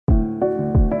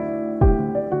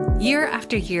Year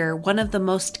after year, one of the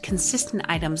most consistent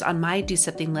items on my do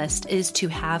something list is to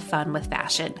have fun with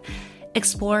fashion.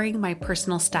 Exploring my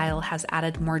personal style has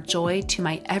added more joy to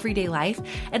my everyday life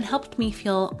and helped me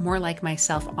feel more like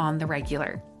myself on the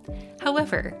regular.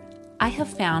 However, I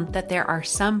have found that there are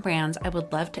some brands I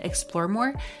would love to explore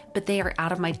more, but they are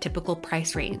out of my typical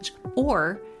price range.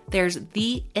 Or there's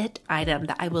the it item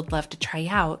that I would love to try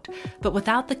out, but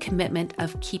without the commitment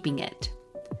of keeping it.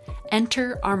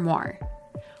 Enter Armoire.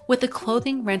 With a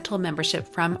clothing rental membership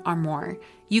from Armoire,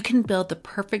 you can build the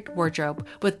perfect wardrobe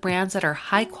with brands that are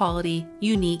high quality,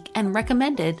 unique, and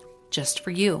recommended just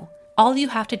for you. All you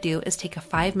have to do is take a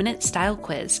 5-minute style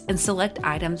quiz and select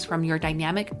items from your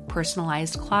dynamic,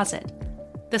 personalized closet.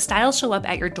 The styles show up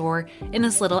at your door in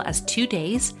as little as 2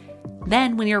 days.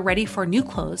 Then, when you're ready for new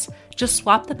clothes, just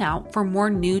swap them out for more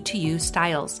new-to-you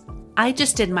styles. I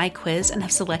just did my quiz and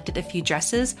have selected a few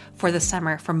dresses for the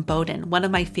summer from Boden, one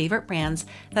of my favorite brands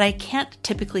that I can't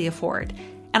typically afford.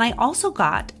 And I also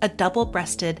got a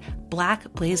double-breasted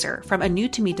black blazer from a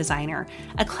new-to-me designer,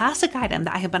 a classic item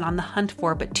that I have been on the hunt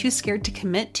for but too scared to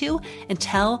commit to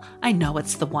until I know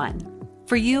it's the one.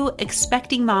 For you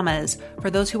expecting mamas, for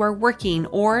those who are working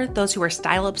or those who are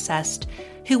style-obsessed,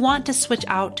 who want to switch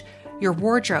out your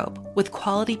wardrobe with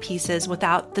quality pieces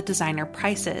without the designer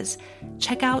prices,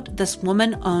 check out this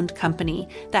woman-owned company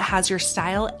that has your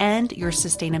style and your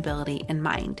sustainability in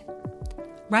mind.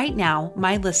 Right now,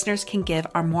 my listeners can give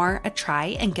Armoire a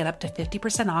try and get up to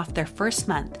 50% off their first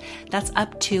month. That's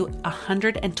up to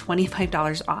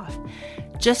 $125 off.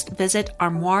 Just visit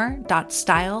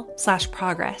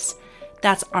armoire.style/progress.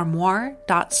 That's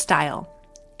armoire.style.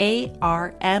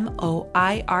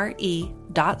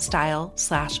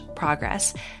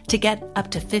 ARMOIRE.style/progress to get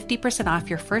up to 50% off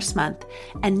your first month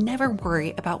and never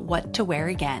worry about what to wear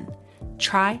again.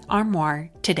 Try Armoire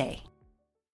today.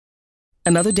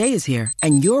 Another day is here,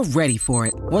 and you're ready for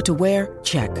it. What to wear?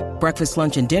 Check. Breakfast,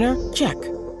 lunch, and dinner? Check.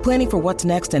 Planning for what's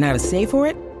next and how to save for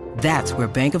it? That's where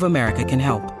Bank of America can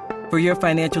help. For your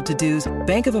financial to-dos,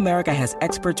 Bank of America has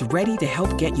experts ready to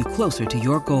help get you closer to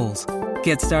your goals.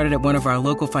 Get started at one of our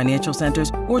local financial centers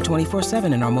or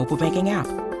 24/7 in our mobile banking app.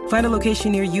 Find a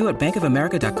location near you at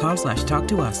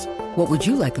bankofamerica.com/talktous. What would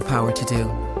you like the power to do?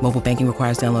 Mobile banking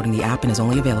requires downloading the app and is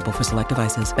only available for select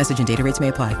devices. Message and data rates may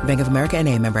apply. Bank of America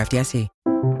NA, member FDIC.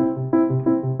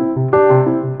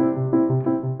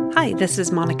 Hi, this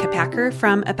is Monica Packer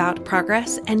from About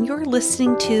Progress, and you're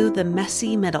listening to The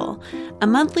Messy Middle, a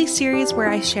monthly series where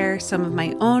I share some of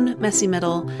my own messy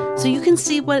middle so you can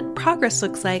see what progress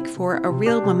looks like for a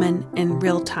real woman in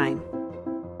real time.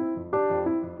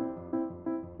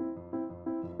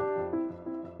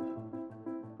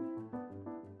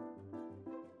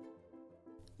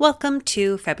 Welcome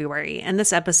to February. In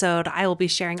this episode, I will be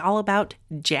sharing all about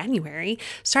January,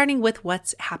 starting with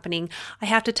what's happening. I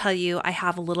have to tell you, I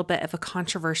have a little bit of a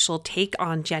controversial take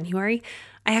on January.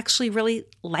 I actually really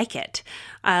like it.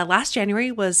 Last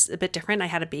January was a bit different. I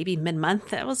had a baby mid-month.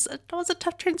 That was a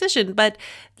tough transition, but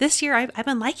this year I've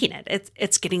been liking it.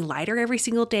 It's getting lighter every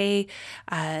single day.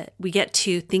 We get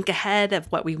to think ahead of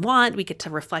what we want. We get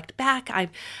to reflect back.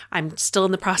 I'm still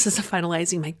in the process of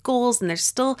finalizing my goals, and there's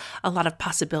still a lot of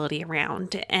possibility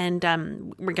around. And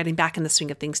we're getting back in the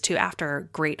swing of things too after a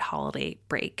great holiday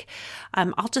break.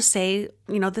 I'll just say,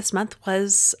 this month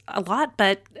was a lot,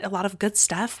 but a lot of good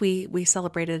stuff. We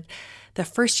celebrated the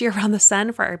first year around the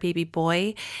sun for our baby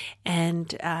boy,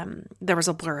 and there was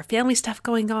a blur of family stuff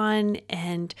going on.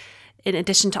 And in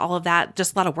addition to all of that,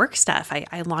 just a lot of work stuff.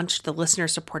 I launched the listener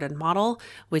supported model,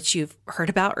 which you've heard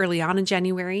about early on in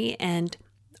January, and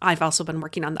I've also been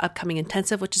working on the upcoming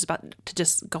intensive, which is about to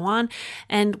just go on.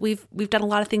 And we've done a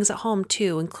lot of things at home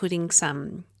too, including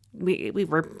some. We've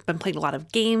been playing a lot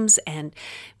of games, and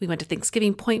we went to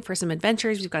Thanksgiving Point for some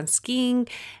adventures. We've gone skiing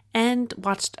and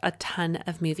watched a ton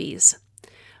of movies.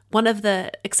 One of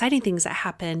the exciting things that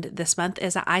happened this month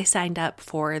is that I signed up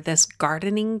for this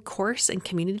gardening course and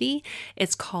community.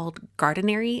 It's called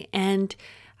Gardenery, and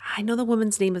I know the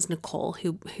woman's name is Nicole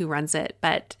who runs it,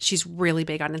 but she's really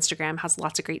big on Instagram, has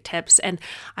lots of great tips. And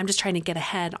I'm just trying to get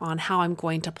ahead on how I'm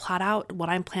going to plot out what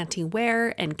I'm planting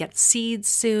where and get seeds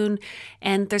soon.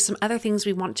 And there's some other things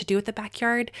we want to do with the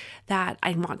backyard that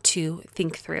I want to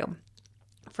think through.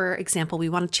 For example, we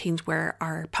want to change where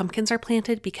our pumpkins are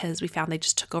planted because we found they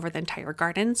just took over the entire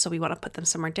garden. So we want to put them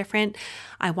somewhere different.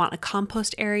 I want a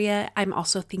compost area. I'm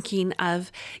also thinking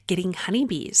of getting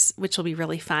honeybees, which will be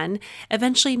really fun.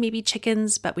 Eventually, maybe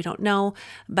chickens, but we don't know.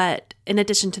 But in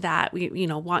addition to that, we,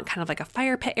 want kind of like a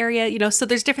fire pit area, so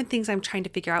there's different things I'm trying to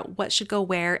figure out what should go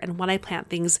where and when I plant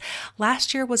things.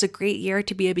 Last year was a great year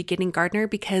to be a beginning gardener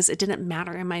because it didn't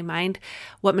matter in my mind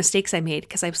what mistakes I made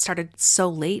because I started so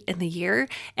late in the year.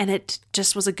 And it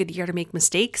just was a good year to make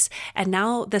mistakes. And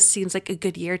now this seems like a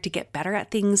good year to get better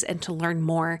at things and to learn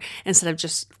more instead of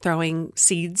just throwing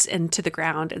seeds into the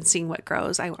ground and seeing what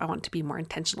grows. I want to be more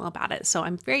intentional about it. So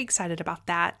I'm very excited about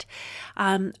that.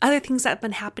 Other things that have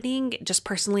been happening, just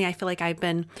personally, I feel like I've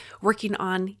been working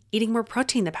on eating more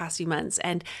protein the past few months.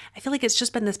 And I feel like it's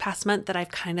just been this past month that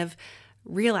I've kind of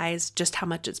realized just how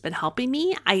much it's been helping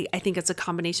me. I think it's a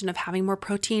combination of having more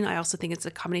protein. I also think it's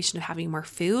a combination of having more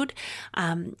food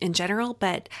in general,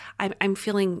 but I'm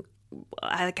feeling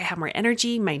like I have more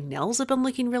energy. My nails have been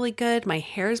looking really good. My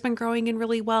hair has been growing in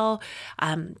really well.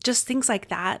 Just things like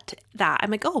that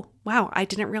I'm like, oh, wow, I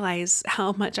didn't realize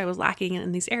how much I was lacking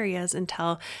in these areas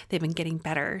until they've been getting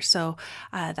better. So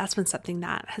that's been something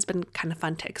that has been kind of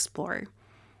fun to explore.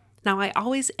 Now, I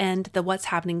always end the What's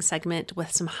Happening segment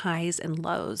with some highs and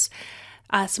lows.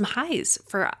 Some highs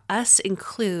for us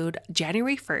include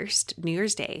January 1st, New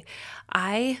Year's Day.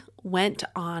 I went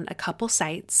on a couple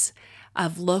sites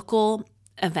of local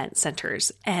event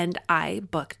centers and I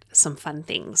booked some fun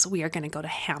things. We are going to go to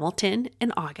Hamilton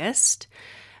in August.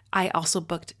 I also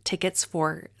booked tickets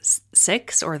for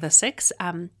Six,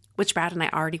 which Brad and I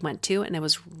already went to, and it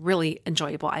was really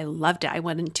enjoyable. I loved it. I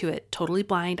went into it totally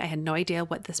blind. I had no idea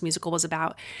what this musical was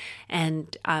about.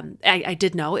 And I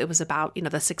did know it was about,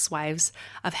 the 6 wives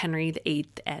of Henry VIII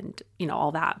and,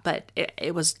 all that. But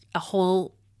it was a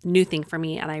whole new thing for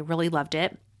me, and I really loved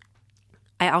it.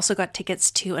 I also got tickets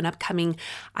to an upcoming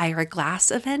Ira Glass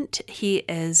event. He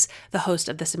is the host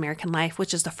of This American Life,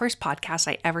 which is the first podcast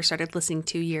I ever started listening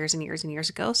to years and years and years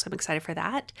ago. So I'm excited for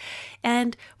that.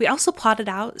 And we also plotted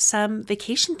out some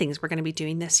vacation things we're going to be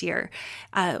doing this year.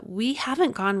 We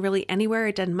haven't gone really anywhere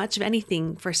or done much of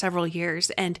anything for several years.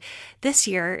 And this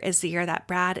year is the year that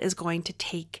Brad is going to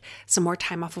take some more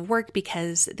time off of work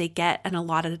because they get an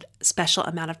allotted special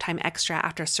amount of time extra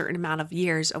after a certain amount of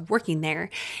years of working there.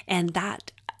 And that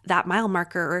mile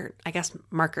marker,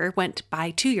 went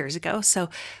by 2 years ago. So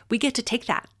we get to take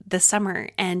that this summer,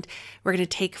 and we're going to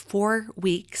take 4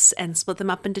 weeks and split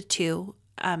them up into 2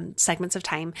 segments of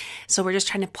time. So we're just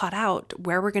trying to plot out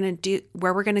where we're going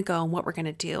to go and what we're going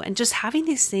to do. And just having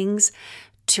these things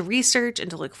to research and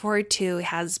to look forward to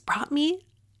has brought me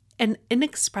an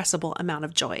inexpressible amount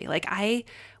of joy. Like I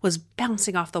was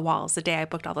bouncing off the walls the day I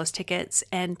booked all those tickets,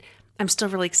 and I'm still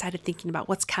really excited thinking about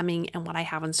what's coming and what I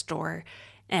have in store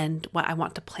and what I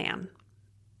want to plan.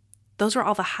 Those were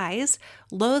all the highs.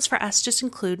 Lows for us just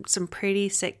include some pretty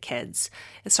sick kids.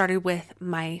 It started with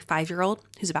my 5-year-old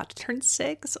who's about to turn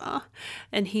 6.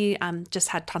 And he just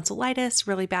had tonsillitis,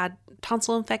 really bad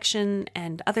tonsil infection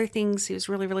and other things. He was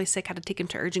really, really sick. Had to take him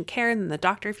to urgent care and then the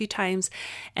doctor a few times.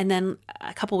 And then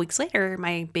a couple weeks later,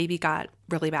 my baby got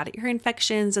really bad ear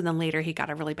infections. And then later he got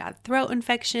a really bad throat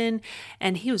infection.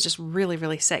 And he was just really,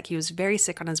 really sick. He was very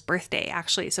sick on his birthday,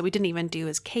 actually. So we didn't even do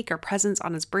his cake or presents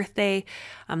on his birthday.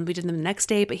 We did them the next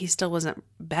day, but he still wasn't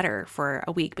better for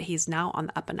a week. But he's now on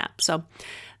the up and up. So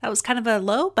that was kind of a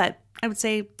low, but I would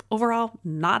say overall,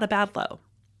 not a bad low.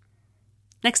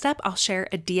 Next up, I'll share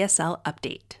a DSL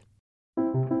update.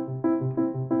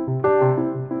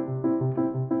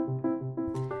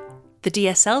 The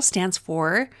DSL stands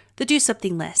for the Do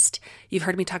Something List. You've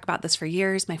heard me talk about this for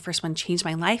years. My first one changed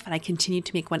my life, and I continue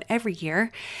to make one every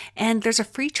year. And there's a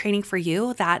free training for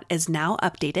you that is now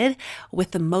updated with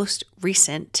the most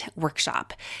recent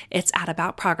workshop. It's at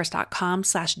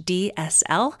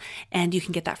aboutprogress.com/DSL, and you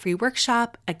can get that free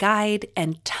workshop, a guide,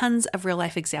 and tons of real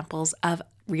life examples of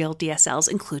real DSLs,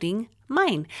 including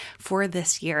mine for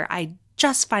this year. I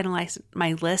just finalized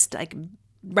my list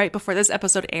right before this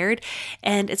episode aired,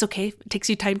 and it's okay. It takes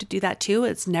you time to do that too.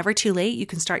 It's never too late. You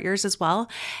can start yours as well.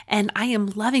 And I am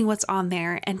loving what's on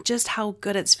there and just how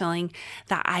good it's feeling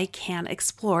that I can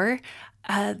explore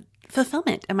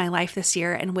fulfillment in my life this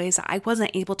year in ways that I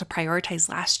wasn't able to prioritize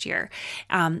last year.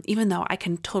 Even though I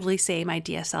can totally say my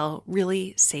DSL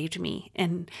really saved me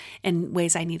in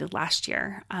ways I needed last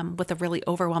year with a really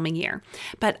overwhelming year.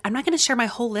 But I'm not going to share my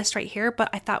whole list right here, but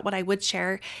I thought what I would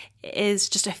share is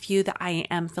just a few that I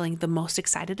am feeling the most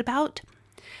excited about.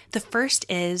 The first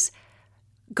is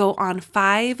go on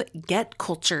 5 get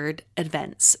cultured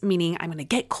events, meaning I'm going to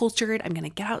get cultured. I'm going to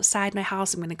get outside my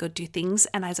house. I'm going to go do things.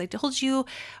 And as I told you,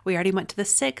 we already went to the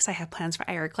 6. I have plans for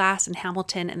Ira Glass in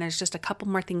Hamilton. And there's just a couple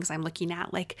more things I'm looking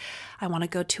at. Like I want to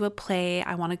go to a play.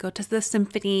 I want to go to the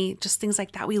symphony, just things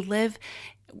like that. We live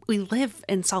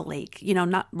in Salt Lake,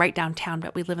 not right downtown,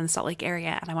 but we live in the Salt Lake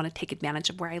area, and I want to take advantage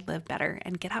of where I live better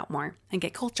and get out more and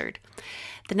get cultured.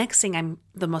 The next thing I'm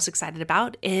the most excited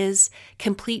about is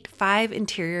complete 5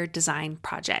 interior design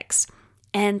projects.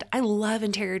 And I love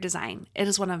interior design. It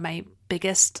is one of my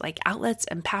biggest outlets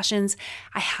and passions.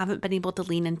 I haven't been able to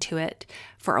lean into it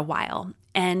for a while.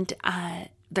 And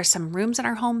there's some rooms in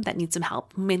our home that need some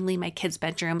help, mainly my kids'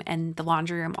 bedroom and the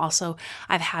laundry room. Also,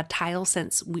 I've had tile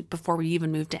since before we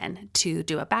even moved in to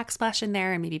do a backsplash in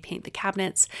there and maybe paint the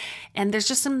cabinets. And there's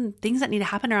just some things that need to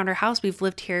happen around our house. We've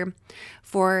lived here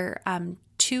for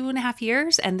 2.5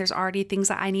 years, and there's already things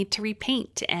that I need to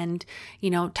repaint and,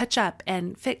 touch up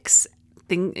and fix.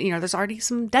 There's already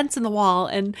some dents in the wall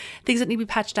and things that need to be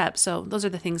patched up. So those are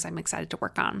the things I'm excited to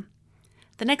work on.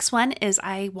 The next one is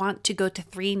I want to go to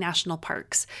 3 national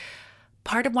parks.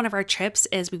 Part of one of our trips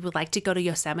is we would like to go to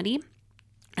Yosemite.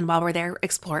 And while we're there,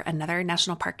 explore another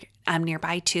national park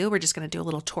nearby too. We're just going to do a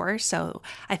little tour. So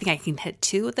I think I can hit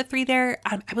 2 of the 3 there.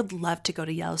 I would love to go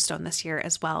to Yellowstone this year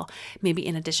as well. Maybe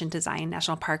in addition to Zion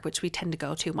National Park, which we tend to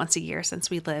go to once a year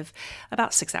since we live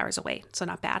about 6 hours away. So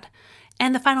not bad.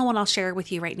 And the final one I'll share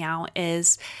with you right now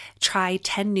is try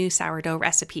 10 new sourdough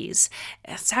recipes.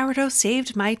 Sourdough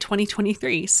saved my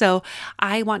 2023. So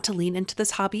I want to lean into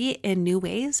this hobby in new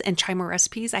ways and try more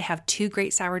recipes. I have 2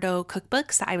 great sourdough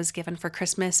cookbooks that I was given for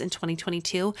Christmas in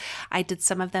 2022. I did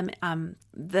some of them,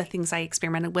 the things I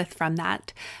experimented with from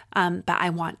that, but I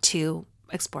want to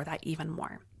explore that even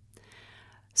more.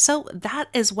 So that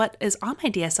is what is on my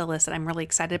DSL list that I'm really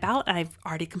excited about. And I've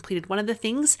already completed one of the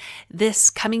things. This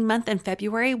coming month in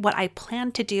February, what I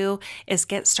plan to do is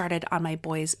get started on my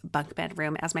boys' bunk bed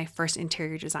room as my first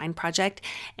interior design project.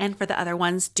 And for the other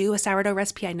ones, do a sourdough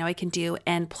recipe I know I can do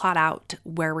and plot out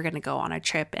where we're going to go on a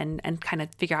trip and kind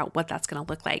of figure out what that's going to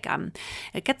look like.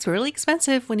 It gets really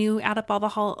expensive when you add up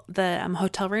all the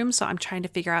hotel rooms. So I'm trying to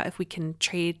figure out if we can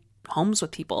trade homes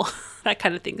with people, that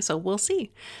kind of thing. So we'll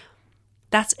see.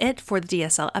 That's it for the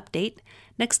DSL update.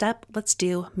 Next up, let's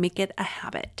do Make It a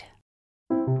Habit.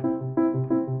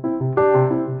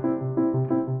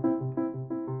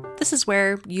 This is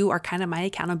where you are kind of my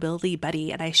accountability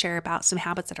buddy, and I share about some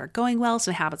habits that are going well,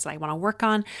 some habits that I want to work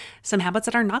on, some habits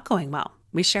that are not going well.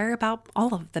 We share about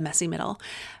all of the messy middle.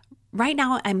 Right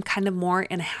now, I'm kind of more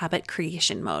in a habit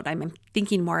creation mode. I'm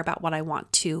thinking more about what I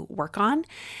want to work on,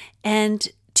 and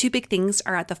 2 big things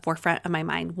are at the forefront of my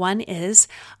mind. One is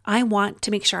I want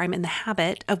to make sure I'm in the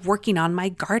habit of working on my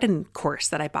garden course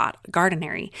that I bought,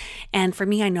 Gardenary. And for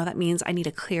me, I know that means I need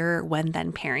a clearer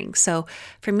when-then pairing. So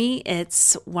for me,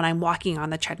 it's when I'm walking on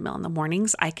the treadmill in the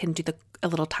mornings, I can do a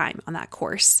little time on that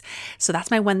course. So that's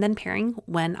my when-then pairing.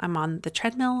 When I'm on the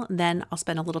treadmill, then I'll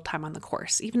spend a little time on the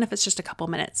course. Even if it's just a couple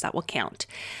minutes, that will count.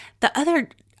 The other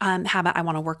habit I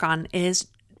want to work on is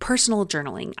personal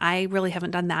journaling. I really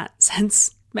haven't done that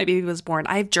since my baby was born.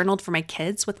 I've journaled for my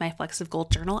kids with my Flexive Goal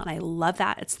journal, and I love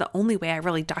that. It's the only way I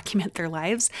really document their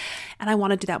lives, and I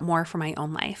want to do that more for my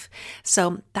own life.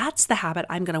 So that's the habit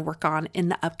I'm going to work on in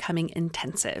the upcoming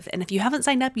intensive. And if you haven't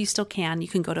signed up, you still can. You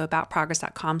can go to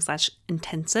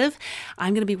aboutprogress.com/intensive.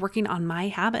 I'm going to be working on my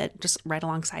habit just right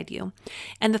alongside you.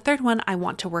 And the third one I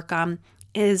want to work on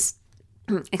is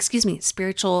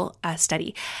spiritual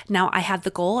study. Now I had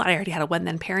the goal, I already had a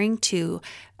when-then pairing to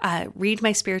read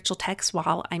my spiritual text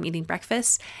while I'm eating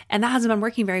breakfast. And that hasn't been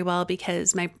working very well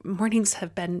because my mornings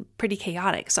have been pretty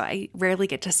chaotic. So I rarely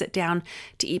get to sit down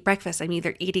to eat breakfast. I'm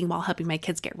either eating while helping my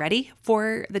kids get ready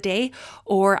for the day,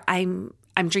 or I'm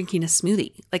drinking a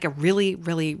smoothie, like a really,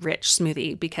 really rich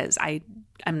smoothie, because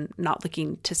I'm not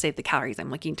looking to save the calories.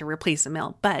 I'm looking to replace a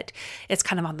meal, but it's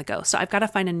kind of on the go. So I've got to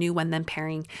find a new when-then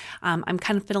pairing. I'm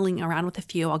kind of fiddling around with a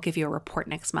few. I'll give you a report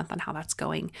next month on how that's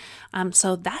going.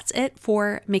 So that's it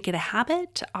for Make It a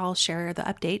Habit. I'll share the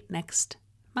update next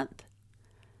month.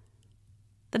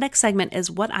 The next segment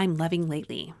is what I'm loving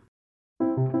lately.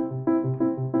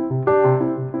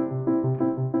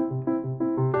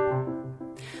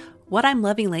 What I'm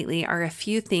loving lately are a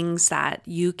few things that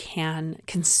you can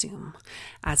consume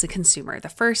as a consumer. The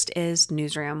first is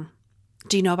Newsroom.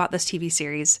 Do you know about this TV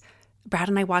series? Brad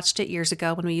and I watched it years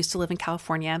ago when we used to live in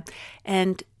California,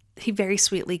 and he very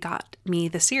sweetly got me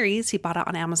the series. He bought it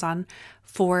on Amazon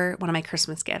for one of my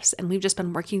Christmas gifts, and we've just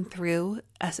been working through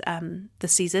the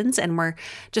seasons, and we're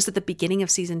just at the beginning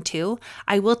of season 2.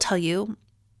 I will tell you,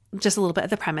 just a little bit of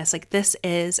the premise. Like, this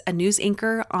is a news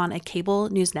anchor on a cable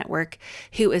news network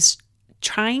who is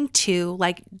trying to,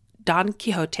 like Don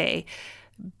Quixote,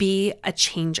 be a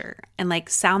changer and like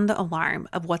sound the alarm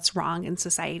of what's wrong in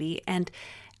society. And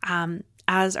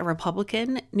as a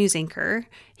Republican news anchor,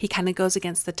 he kind of goes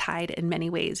against the tide in many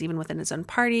ways, even within his own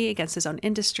party, against his own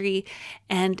industry.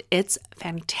 And it's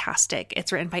fantastic.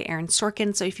 It's written by Aaron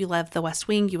Sorkin. So if you love The West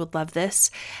Wing, you would love this.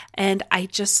 And I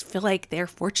just feel like they're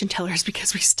fortune tellers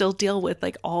because we still deal with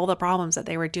like all the problems that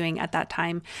they were doing at that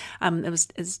time.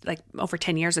 It's like over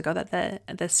 10 years ago that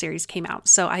the series came out.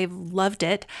 So I've loved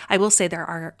it. I will say there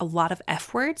are a lot of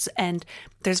F words and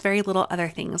there's very little other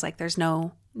things. Like there's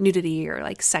no nudity or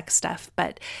like sex stuff,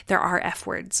 but there are F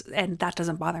words, and that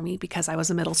doesn't bother me because I was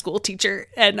a middle school teacher,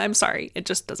 and I'm sorry, it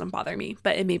just doesn't bother me,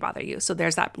 but it may bother you. So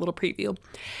there's that little preview.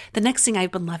 The next thing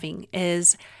I've been loving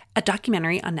is a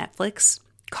documentary on Netflix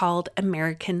called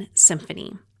American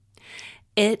Symphony.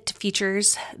 It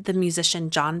features the musician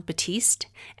Jon Batiste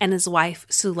and his wife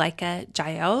Suleika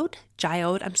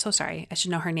Jayoud. I'm so sorry. I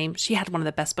should know her name. She had one of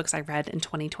the best books I read in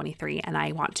 2023, and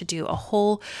I want to do a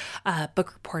whole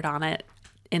book report on it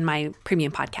in my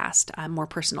premium podcast, more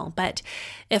personal. But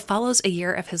it follows a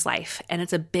year of his life, and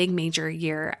it's a big major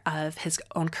year of his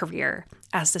own career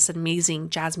as this amazing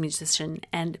jazz musician,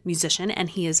 and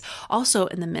he is also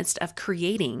in the midst of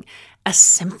creating a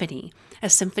symphony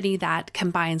that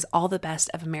combines all the best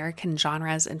of American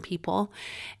genres and people.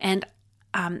 And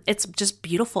it's just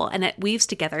beautiful, and it weaves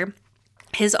together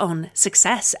his own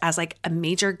success as like a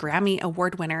major Grammy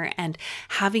Award winner and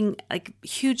having like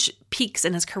huge peaks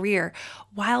in his career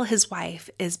while his wife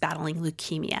is battling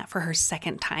leukemia for her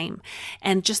second time.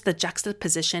 And just the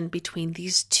juxtaposition between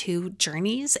these two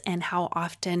journeys and how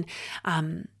often,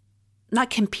 not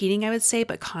competing, I would say,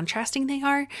 but contrasting they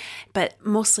are. But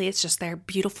mostly it's just their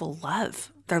beautiful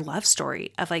love, their love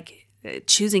story of like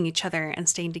choosing each other and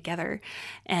staying together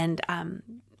and,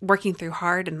 working through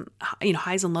hard and,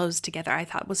 highs and lows together, I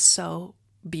thought was so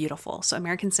beautiful. So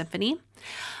American Symphony.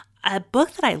 A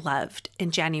book that I loved in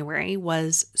January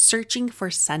was Searching for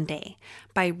Sunday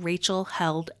by Rachel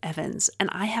Held Evans.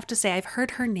 And I have to say, I've heard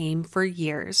her name for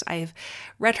years. I've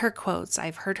read her quotes.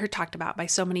 I've heard her talked about by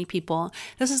so many people.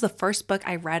 This is the first book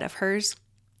I read of hers.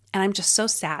 And I'm just so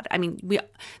sad. I mean,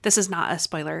 this is not a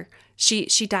spoiler. She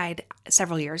died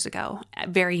several years ago,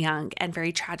 very young and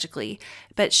very tragically.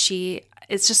 But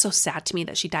it's just so sad to me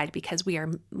that she died because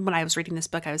when I was reading this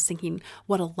book, I was thinking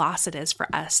what a loss it is for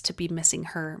us to be missing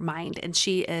her mind. And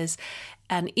she is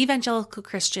an evangelical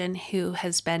Christian who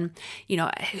has been,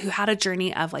 who had a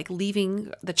journey of like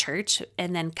leaving the church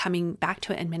and then coming back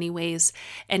to it in many ways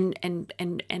and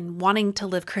wanting to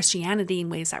live Christianity in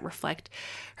ways that reflect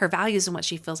her values and what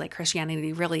she feels like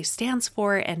Christianity really stands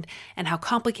for and how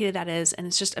complicated that is. And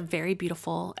it's just a very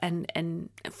beautiful and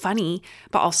funny,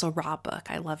 but also raw book.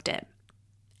 I loved it.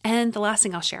 And the last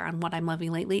thing I'll share on what I'm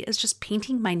loving lately is just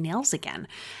painting my nails again.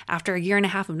 After a year and a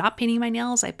half of not painting my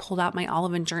nails, I pulled out my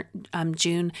Olive and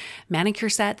June manicure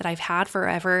set that I've had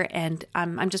forever, and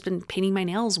I've just been painting my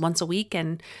nails once a week,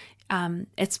 and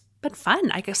it's been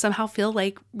fun. I somehow feel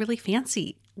like really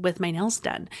fancy with my nails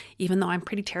done, even though I'm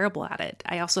pretty terrible at it.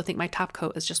 I also think my top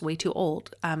coat is just way too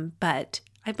old, but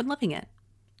I've been loving it.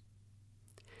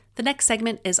 The next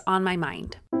segment is On My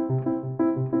Mind.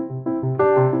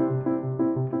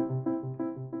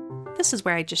 This is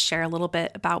where I just share a little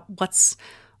bit about what's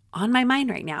on my mind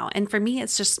right now. And for me,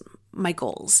 it's just my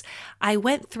goals. I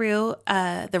went through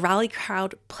the Rally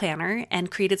Crowd Planner and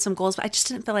created some goals, but I just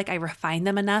didn't feel like I refined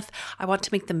them enough. I want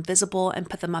to make them visible and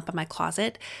put them up in my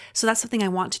closet. So that's something I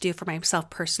want to do for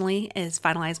myself personally, is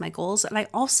finalize my goals. And I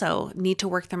also need to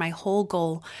work through my whole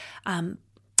goal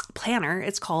planner.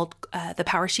 It's called the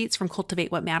Power Sheets from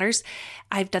Cultivate What Matters.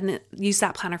 I've used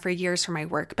that planner for years for my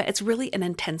work, but it's really an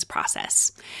intense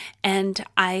process. And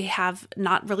I have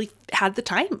not really had the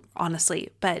time, honestly,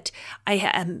 but I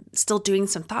am still doing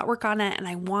some thought work on it, and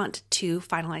I want to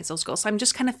finalize those goals. So I'm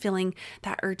just kind of feeling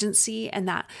that urgency and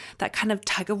that kind of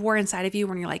tug of war inside of you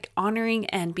when you're like honoring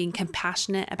and being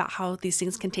compassionate about how these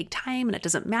things can take time, and it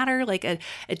doesn't matter, like a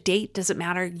date doesn't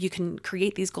matter. You can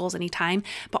create these goals anytime,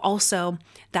 but also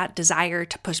that desire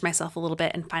to push myself a little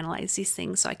bit and finalize these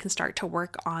things so I can start to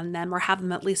work on them or have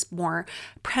them at least more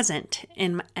present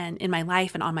in my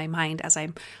life and on my mind as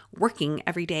I'm working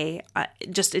every day,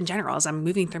 just in general, as I'm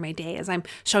moving through my day, as I'm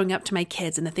showing up to my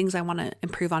kids and the things I want to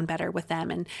improve on better with them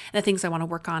and the things I want to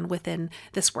work on within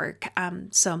this work.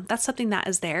 So that's something that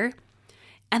is there.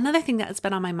 Another thing that's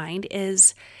been on my mind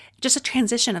is just a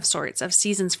transition of sorts of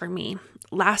seasons for me.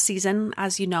 Last season,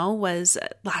 as you know,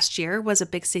 last year was a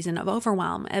big season of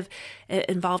overwhelm. It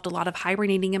involved a lot of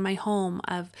hibernating in my home,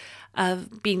 of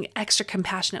being extra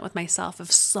compassionate with myself,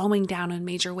 of slowing down in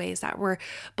major ways that were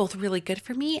both really good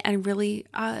for me and really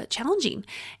challenging.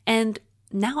 And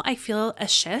now I feel a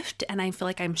shift, and I feel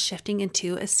like I'm shifting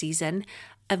into a season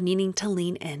of needing to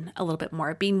lean in a little bit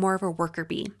more, being more of a worker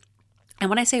bee. And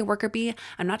when I say worker bee,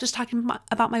 I'm not just talking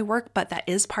about my work, but that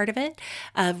is part of it,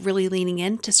 really leaning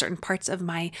into certain parts of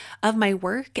my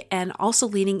work, and also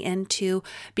leaning into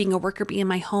being a worker bee in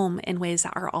my home in ways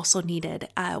that are also needed.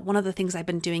 One of the things I've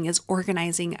been doing is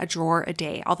organizing a drawer a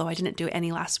day, although I didn't do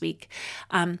any last week,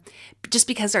 just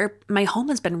because my home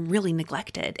has been really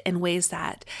neglected in ways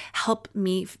that help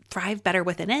me thrive better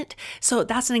within it. So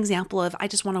that's an example of I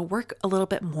just want to work a little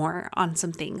bit more on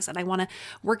some things, and I want to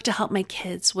work to help my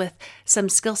kids with some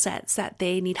skill sets that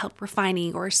they need help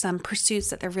refining, or some pursuits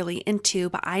that they're really into,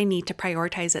 but I need to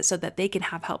prioritize it so that they can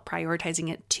have help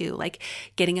prioritizing it too, like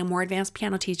getting a more advanced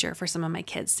piano teacher for some of my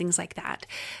kids, things like that.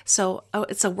 So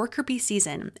it's a worker bee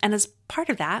season. And as part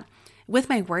of that, with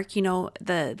my work,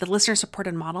 the listener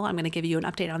supported model, I'm going to give you an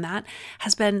update on that,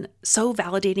 has been so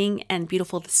validating and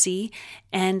beautiful to see.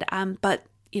 And, but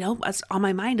what's on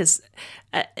my mind is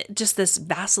just this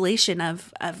vacillation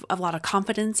of a lot of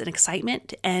confidence and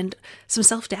excitement and some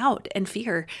self-doubt and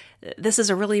fear. This is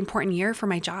a really important year for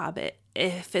my job.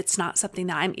 If it's not something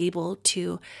that I'm able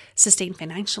to sustain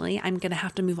financially, I'm going to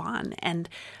have to move on. And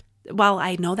while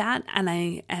I know that and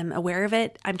I am aware of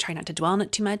it, I'm trying not to dwell on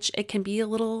it too much. It can be a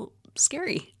little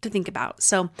scary to think about.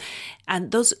 So,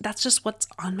 and that's just what's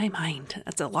on my mind.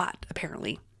 That's a lot,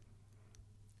 apparently.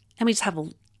 And we just have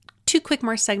two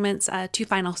final segments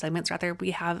rather.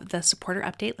 We have the supporter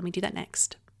update. Let me do that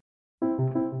next.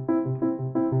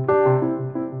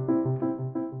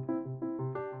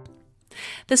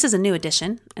 This is a new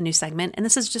addition, a new segment, and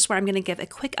this is just where I'm going to give a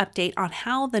quick update on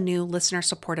how the new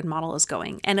listener-supported model is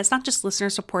going. And it's not just listener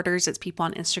supporters, it's people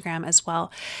on Instagram as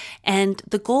well. And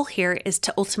the goal here is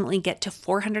to ultimately get to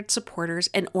 400 supporters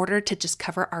in order to just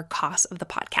cover our costs of the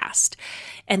podcast.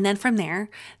 And then from there,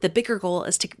 the bigger goal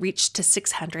is to reach to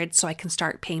 600 so I can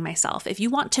start paying myself. If you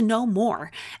want to know more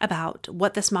about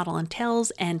what this model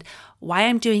entails and why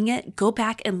I'm doing it, go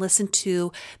back and listen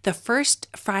to the first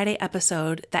Friday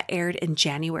episode that aired in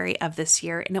January of this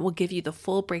year, and it will give you the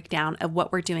full breakdown of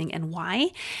what we're doing and why.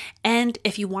 And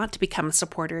if you want to become a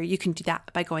supporter, you can do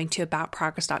that by going to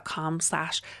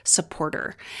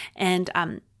aboutprogress.com/supporter. And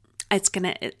I'm just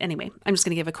going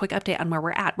to give a quick update on where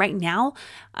we're at. Right now,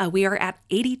 we are at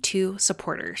 82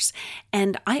 supporters.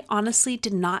 And I honestly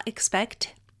did not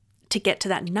expect to get to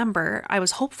that number. I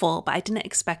was hopeful, but I didn't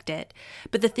expect it.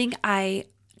 But the thing I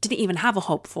didn't even have a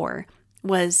hope for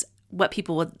was what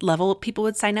level people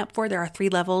would sign up for. There are 3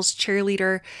 levels: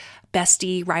 cheerleader,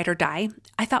 bestie, ride or die.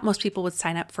 I thought most people would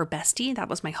sign up for bestie. That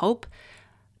was my hope.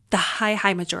 The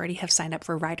high majority have signed up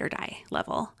for ride or die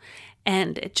level.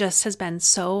 And it just has been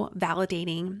so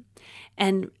validating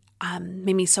and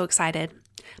made me so excited.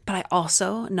 But I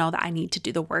also know that I need to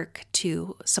do the work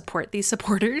to support these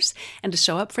supporters and to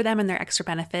show up for them and their extra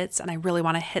benefits. And I really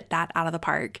want to hit that out of the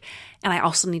park. And I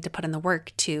also need to put in the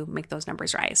work to make those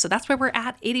numbers rise. So that's where we're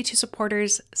at, 82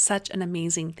 supporters, such an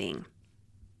amazing thing.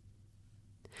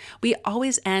 We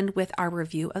always end with our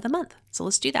review of the month. So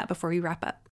let's do that before we wrap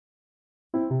up.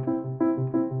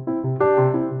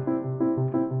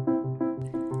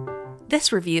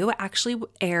 This review actually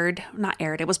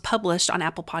it was published on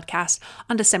Apple Podcasts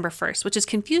on December 1st, which is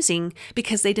confusing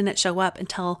because they didn't show up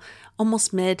until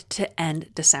almost mid to end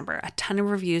December. A ton of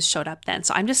reviews showed up then.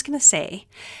 So I'm just going to say,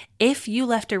 if you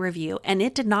left a review and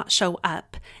it did not show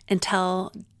up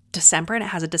until December and it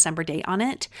has a December date on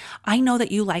it, I know that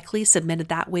you likely submitted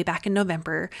that way back in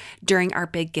November during our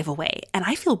big giveaway. And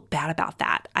I feel bad about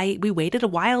that. We waited a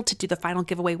while to do the final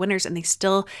giveaway winners and they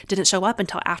still didn't show up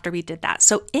until after we did that.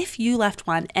 So if you left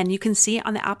one and you can see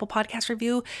on the Apple Podcast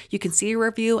review, you can see a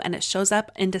review and it shows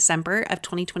up in December of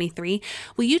 2023,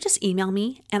 will you just email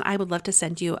me? And I would love to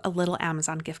send you a little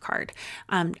Amazon gift card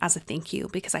as a thank you,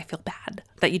 because I feel bad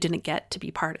that you didn't get to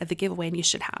be part of the giveaway and you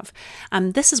should have.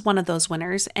 This is one of those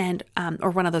winners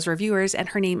or one of those reviewers, and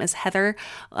her name is Heather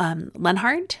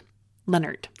Leonard.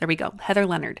 There we go. Heather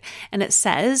Leonard. And it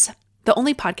says, the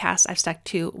only podcast I've stuck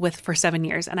to with for 7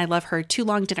 years, and I love her. Too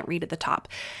long, didn't read at the top.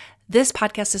 This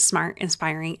podcast is smart,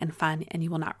 inspiring, and fun, and you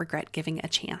will not regret giving it a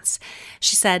chance.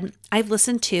 She said, I've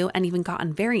listened to and even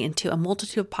gotten very into a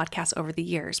multitude of podcasts over the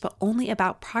years, but only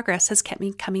About Progress has kept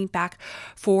me coming back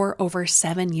for over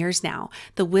 7 years now.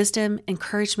 The wisdom,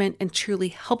 encouragement, and truly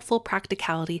helpful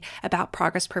practicality About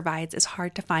Progress provides is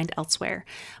hard to find elsewhere.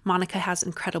 Monica has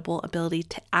incredible ability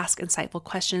to ask insightful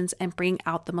questions and bring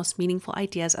out the most meaningful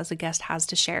ideas as a guest has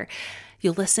to share.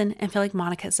 You'll listen and feel like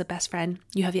Monica is the best friend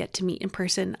you have yet to meet in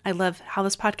person. I love how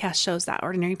this podcast shows that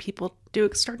ordinary people do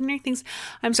extraordinary things.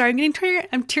 I'm sorry,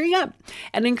 I'm tearing up,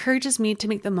 and encourages me to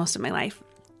make the most of my life.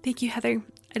 Thank you, Heather.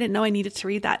 I didn't know I needed to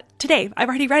read that today. I've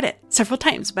already read it several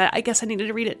times, but I guess I needed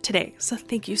to read it today. So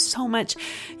thank you so much.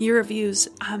 Your reviews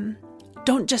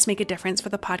don't just make a difference for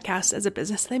the podcast as a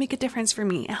business. They make a difference for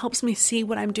me. It helps me see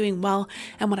what I'm doing well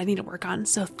and what I need to work on.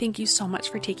 So thank you so much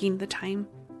for taking the time.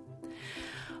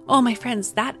 Oh, my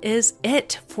friends, that is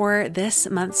it for this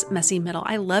month's Messy Middle.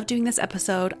 I love doing this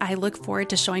episode. I look forward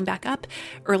to showing back up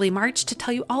early March to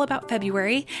tell you all about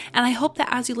February. And I hope that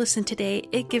as you listen today,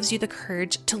 it gives you the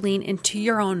courage to lean into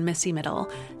your own Messy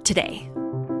Middle today.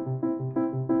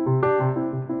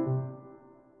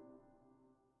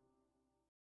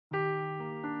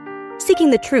 Seeking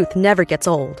the truth never gets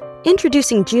old.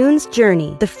 Introducing June's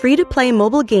Journey, the free-to-play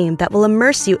mobile game that will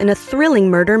immerse you in a thrilling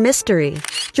murder mystery.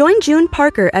 Join June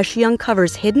Parker as she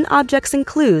uncovers hidden objects and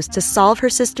clues to solve her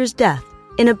sister's death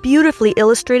in a beautifully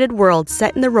illustrated world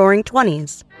set in the Roaring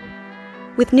 '20s.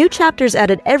 With new chapters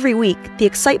added every week, the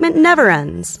excitement never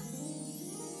ends.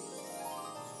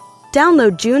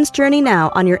 Download June's Journey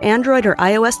now on your Android or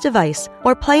iOS device,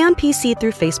 or play on PC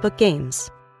through Facebook Games.